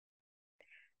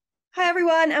Hi,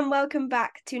 everyone, and welcome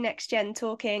back to Next Gen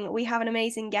Talking. We have an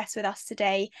amazing guest with us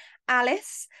today,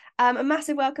 Alice. A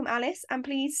massive welcome, Alice, and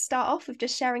please start off with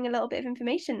just sharing a little bit of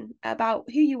information about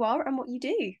who you are and what you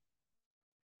do.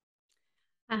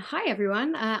 Hi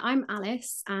everyone, I'm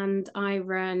Alice and I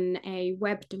run a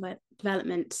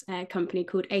development company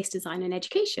called Ace Design and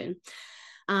Education.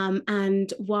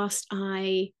 And whilst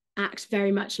I act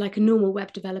very much like a normal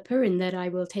web developer in that I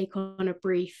will take on a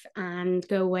brief and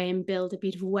go away and build a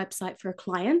beautiful website for a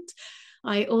client,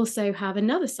 I also have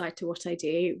another side to what I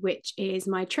do, which is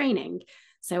my training.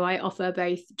 So I offer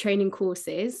both training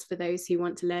courses for those who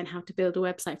want to learn how to build a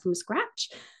website from scratch,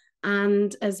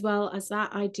 and as well as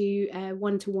that, I do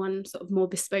one-to-one sort of more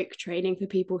bespoke training for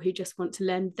people who just want to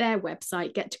learn their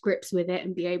website, get to grips with it,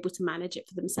 and be able to manage it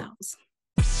for themselves.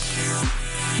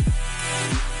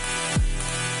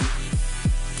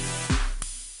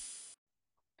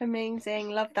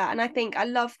 Amazing, love that. And I think I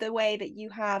love the way that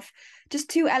you have just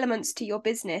two elements to your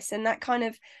business. And that kind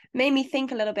of made me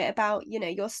think a little bit about,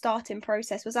 your starting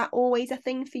process. Was that always a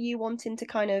thing for you, wanting to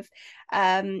kind of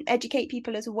educate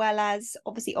people as well as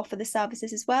obviously offer the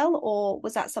services as well? Or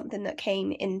was that something that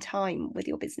came in time with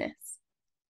your business?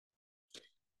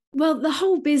 Well, the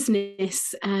whole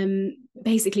business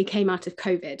basically came out of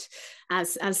COVID,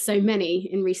 as so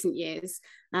many in recent years.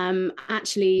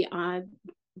 Actually,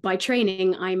 by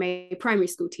training, I'm a primary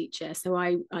school teacher, so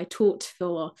I taught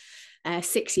for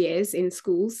 6 years in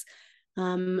schools,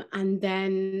 and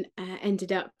then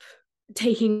ended up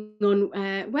taking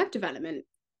on web development,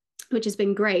 which has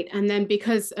been great. And then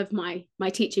because of my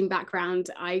teaching background,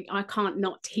 I can't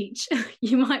not teach.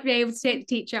 You might be able to take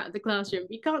the teacher out of the classroom,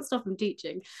 but you can't stop them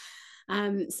teaching.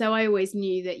 So I always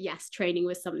knew that yes, training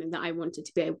was something that I wanted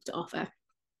to be able to offer.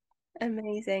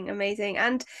 Amazing, amazing.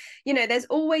 And there's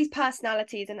always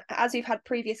personalities, and as we've had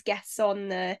previous guests on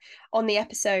the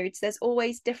episodes, there's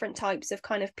always different types of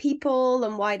kind of people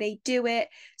and why they do it.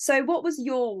 So what was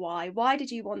your why? Why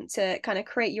did you want to kind of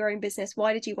create your own business?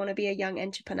 Why did you want to be a young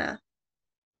entrepreneur?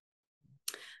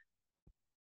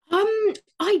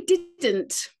 I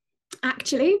didn't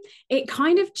actually. It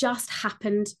kind of just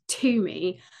happened to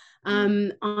me.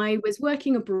 I was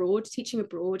working abroad, teaching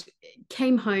abroad,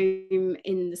 came home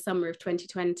in the summer of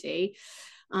 2020,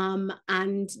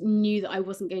 and knew that I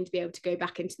wasn't going to be able to go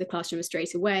back into the classroom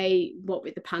straight away. What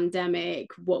with the pandemic,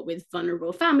 what with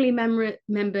vulnerable family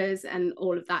members, and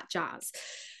all of that jazz.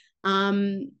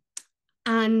 Um,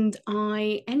 and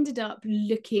I ended up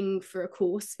looking for a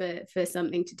course for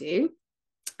something to do,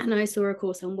 and I saw a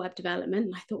course on web development,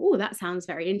 and I thought, oh, that sounds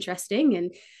very interesting,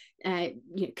 and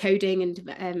coding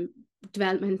and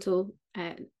developmental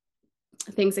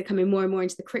things are coming more and more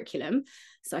into the curriculum.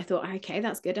 So I thought, okay,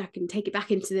 that's good. I can take it back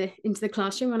into the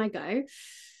classroom when I go.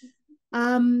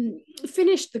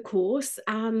 Finished the course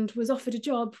and was offered a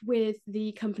job with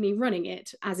the company running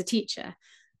it as a teacher,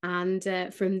 and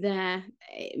from there,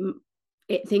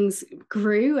 things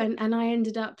grew, and I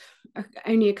ended up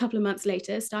only a couple of months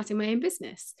later starting my own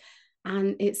business,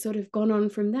 and it's sort of gone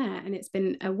on from there, and it's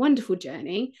been a wonderful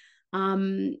journey,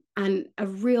 and a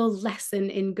real lesson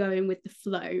in going with the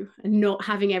flow and not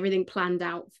having everything planned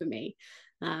out for me,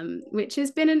 which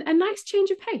has been a nice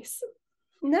change of pace.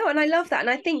 No, and I love that. And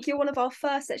I think you're one of our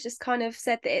first that's just kind of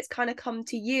said that it's kind of come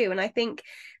to you. And I think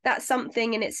that's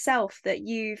something in itself that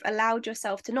you've allowed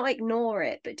yourself to not ignore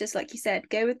it, but just like you said,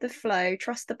 go with the flow,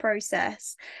 trust the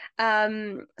process.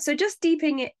 So just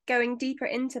going deeper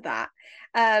into that,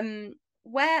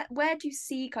 where do you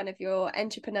see kind of your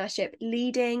entrepreneurship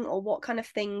leading, or what kind of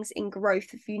things in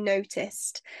growth have you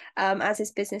noticed as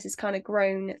this business has kind of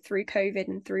grown through COVID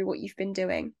and through what you've been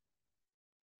doing?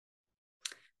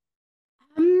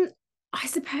 Um, I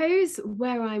suppose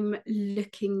where I'm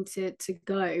looking to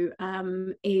go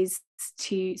is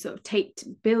to sort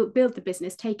of build the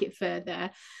business, take it further,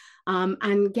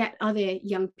 and get other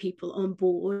young people on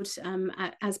board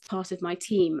as part of my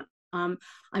team.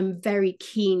 I'm very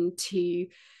keen to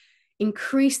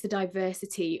increase the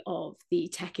diversity of the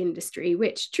tech industry,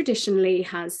 which traditionally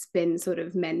has been sort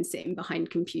of men sitting behind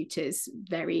computers,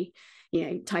 very,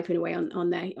 typing away on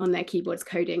their keyboards,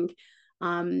 coding.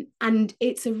 And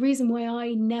it's a reason why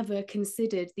I never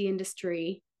considered the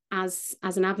industry as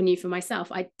an avenue for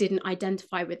myself. I didn't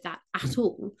identify with that at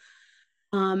all.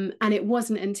 And it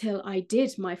wasn't until I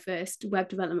did my first web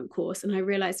development course and I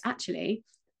realized, actually,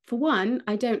 for one,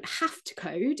 I don't have to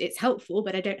code. It's helpful,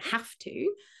 but I don't have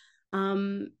to.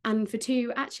 And for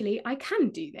two, actually, I can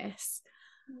do this.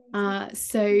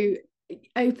 So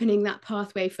opening that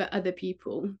pathway for other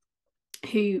people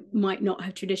who might not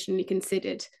have traditionally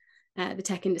considered the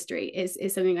tech industry is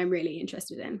something I'm really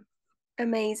interested in.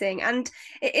 Amazing. And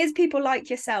it is people like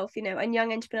yourself, and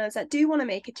young entrepreneurs that do want to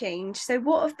make a change. So,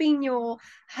 what have been your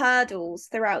hurdles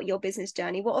throughout your business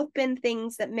journey? What have been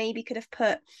things that maybe could have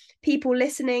put people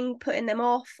listening, putting them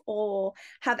off, or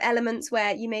have elements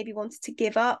where you maybe wanted to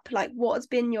give up? Like, what has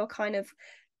been your kind of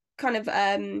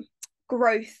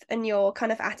growth and your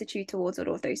kind of attitude towards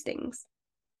all of those things?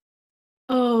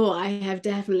 Oh, I have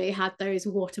definitely had those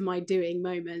what am I doing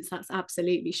moments, that's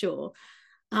absolutely sure.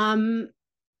 Um,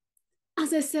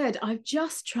 as I said, I've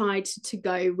just tried to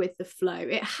go with the flow.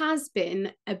 It has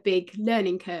been a big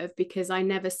learning curve because I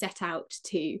never set out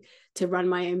to run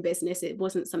my own business. It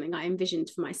wasn't something I envisioned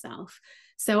for myself.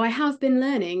 So I have been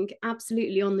learning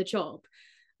absolutely on the job.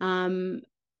 Um,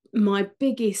 my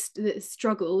biggest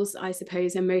struggles, I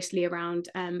suppose, are mostly around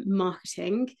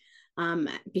marketing,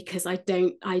 because I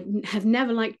have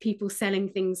never liked people selling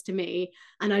things to me,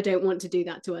 and I don't want to do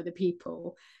that to other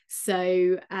people.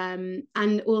 So,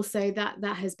 and also that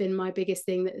has been my biggest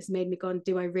thing that has made me go,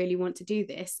 do I really want to do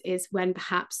this? Is when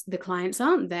perhaps the clients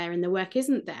aren't there and the work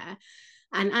isn't there.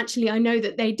 And actually, I know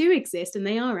that they do exist and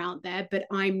they are out there, but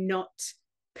I'm not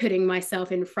putting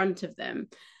myself in front of them.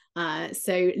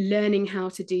 So learning how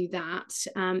to do that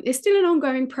is still an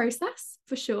ongoing process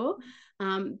for sure.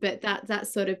 But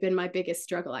that's sort of been my biggest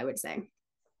struggle, I would say.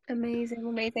 Amazing,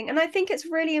 amazing. And I think it's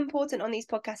really important on these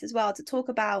podcasts as well to talk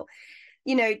about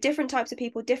different types of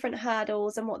people, different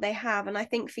hurdles and what they have. And I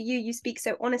think for you, you speak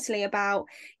so honestly about,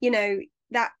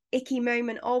 that icky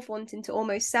moment of wanting to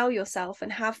almost sell yourself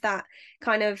and have that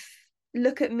kind of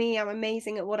look at me, I'm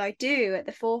amazing at what I do at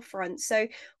the forefront. So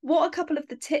what are a couple of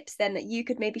the tips then that you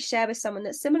could maybe share with someone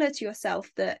that's similar to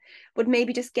yourself that would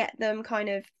maybe just get them kind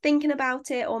of thinking about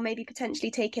it, or maybe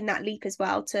potentially taking that leap as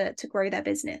well to grow their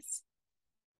business?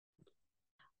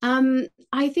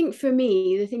 I think for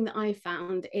me, the thing that I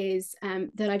found is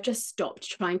that I've just stopped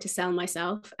trying to sell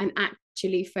myself and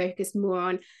actually focused more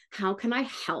on how can I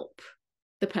help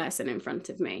the person in front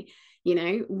of me.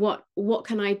 What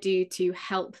can I do to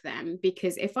help them?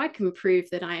 Because if I can prove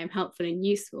that I am helpful and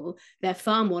useful, they're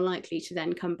far more likely to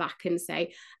then come back and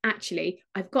say, actually,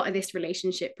 I've got this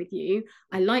relationship with you,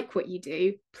 I like what you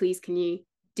do, please can you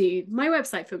do my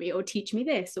website for me, or teach me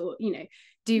this, or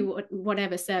do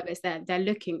whatever service they're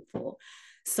looking for.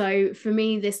 So for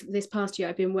me, this past year,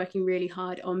 I've been working really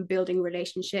hard on building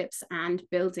relationships and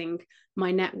building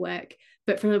my network,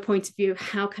 but from the point of view of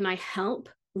how can I help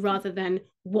rather than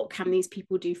what can these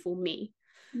people do for me.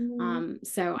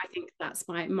 So I think that's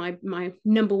my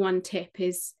number one tip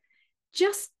is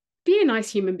just be a nice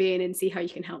human being and see how you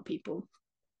can help people.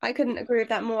 I couldn't agree with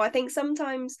that more. I think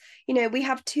sometimes, we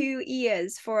have two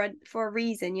ears for a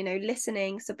reason,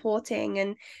 listening, supporting,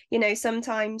 and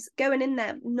sometimes going in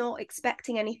there not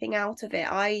expecting anything out of it.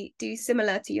 I do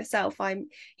similar to yourself. I'm,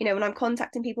 when I'm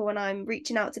contacting people, when I'm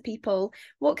reaching out to people,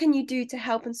 what can you do to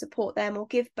help and support them or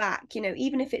give back?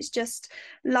 Even if it's just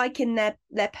liking their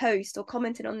post or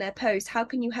commenting on their post, how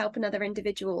can you help another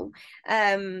individual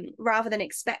rather than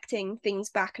expecting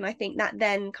things back? And I think that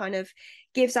then kind of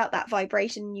gives out that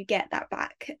vibration, and you get that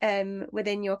back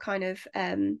within your kind of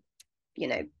you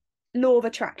know law of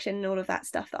attraction and all of that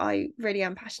stuff that I really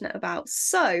am passionate about.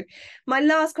 So my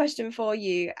last question for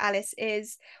you, Alice,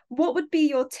 is what would be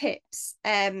your tips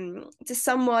to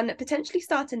someone potentially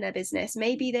starting their business?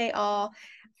 Maybe they are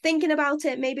thinking about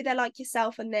it, maybe they're like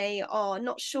yourself and they are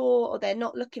not sure, or they're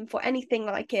not looking for anything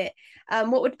like it.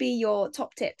 What would be your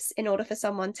top tips in order for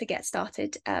someone to get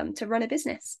started to run a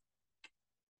business?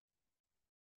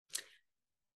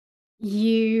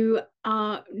 You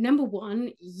are number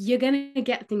one, you're gonna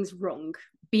get things wrong.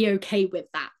 Be okay with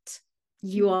that.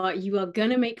 You are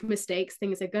gonna make mistakes,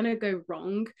 things are gonna go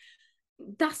wrong.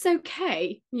 That's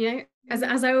okay. As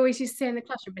I always used to say in the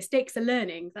classroom, mistakes are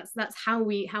learning. That's how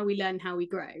we learn, how we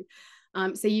grow.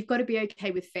 So you've got to be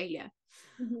okay with failure,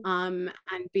 Mm-hmm.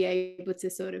 and be able to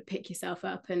sort of pick yourself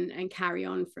up and carry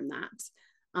on from that.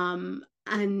 And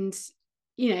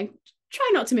try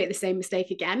not to make the same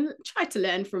mistake again. Try to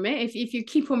learn from it. If you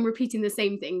keep on repeating the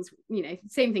same things,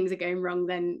 same things are going wrong,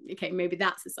 then okay, maybe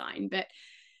that's a sign. But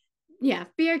yeah,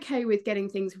 be okay with getting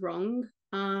things wrong.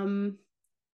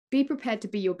 Be prepared to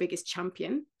be your biggest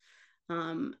champion,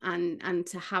 and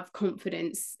to have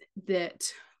confidence that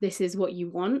this is what you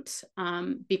want,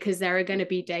 because there are going to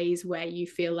be days where you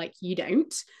feel like you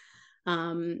don't.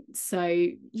 So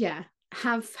yeah,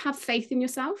 have faith in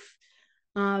yourself,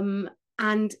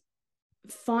 and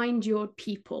find your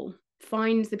people.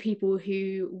 Find the people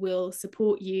who will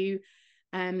support you.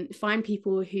 Find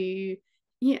people who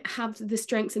have the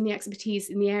strengths and the expertise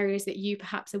in the areas that you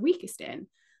perhaps are weakest in,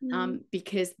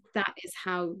 because that is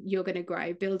how you're going to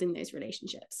grow, building those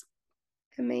relationships.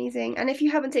 Amazing. And if you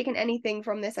haven't taken anything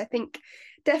from this, I think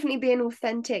definitely being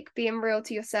authentic, being real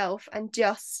to yourself, and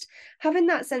just having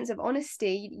that sense of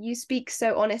honesty. You speak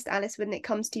so honest, Alice, when it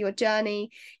comes to your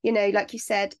journey. You know, like you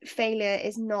said, failure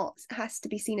is not, has to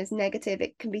be seen as negative.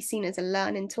 It can be seen as a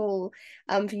learning tool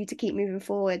for you to keep moving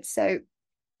forward. So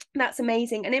that's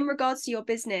amazing. And in regards to your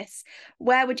business,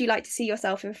 where would you like to see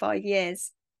yourself in 5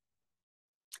 years?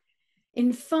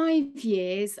 In 5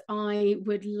 years, I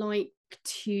would like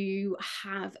to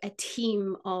have a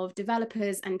team of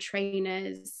developers and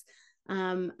trainers,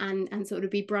 and sort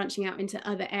of be branching out into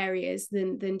other areas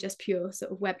than just pure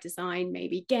sort of web design,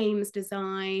 maybe games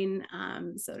design,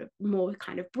 sort of more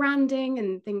kind of branding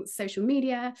and things, social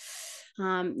media.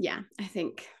 Yeah, I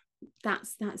think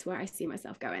that's where I see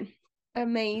myself going.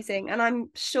 Amazing. And I'm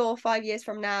sure 5 years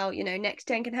from now, you know, Next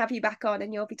Gen can have you back on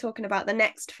and you'll be talking about the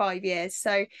next 5 years.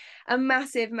 So a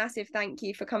massive, massive thank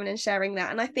you for coming and sharing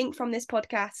that. And I think from this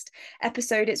podcast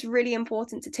episode, it's really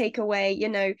important to take away, you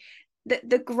know,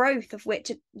 the growth of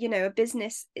which, you know, a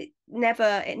business, it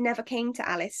never came to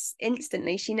Alice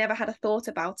instantly. She never had a thought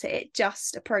about it. It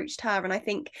just approached her. And I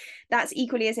think that's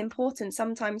equally as important.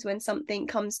 Sometimes when something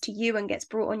comes to you and gets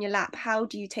brought on your lap, how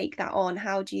do you take that on?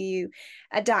 How do you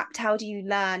adapt? How do you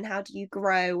learn? How do you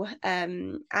grow?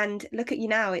 And look at you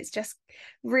now, it's just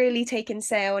really taken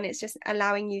sail, and it's just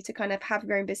allowing you to kind of have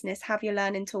your own business, have your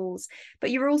learning tools,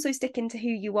 but you're also sticking to who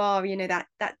you are, you know,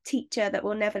 that teacher that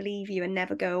will never leave you and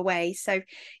never go away. So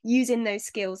using those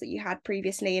skills that you had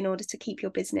previously in order to keep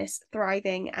your business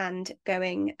thriving and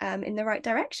going in the right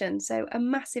direction. So a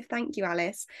massive thank you,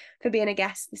 Alice, for being a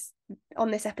guest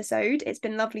on this episode. It's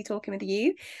been lovely talking with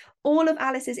you. All of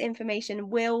Alice's information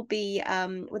will be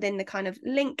within the kind of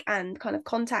link and kind of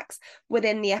contacts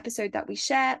within the episode that we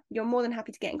share. You're more than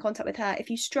happy to get in contact with her. If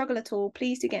you struggle at all,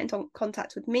 please do get in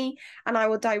contact with me, and I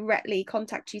will directly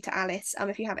contact you to Alice.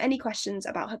 If you have any questions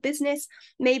about her business,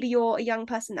 maybe you're a young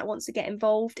person that wants to get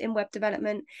involved in web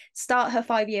development, start her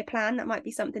 5-year plan. That might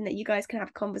be something that you guys can have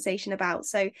a conversation about.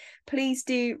 So please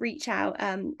do reach out.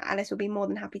 Alice will be more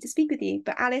than happy to speak with you.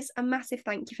 But Alice, a massive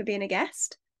thank you for being a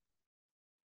guest.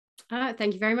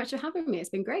 Thank you very much for having me. It's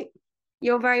been great.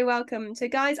 You're very welcome. So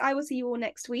guys, I will see you all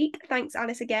next week. Thanks,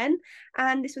 Alice, again.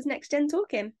 And this was Next Gen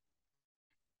Talking.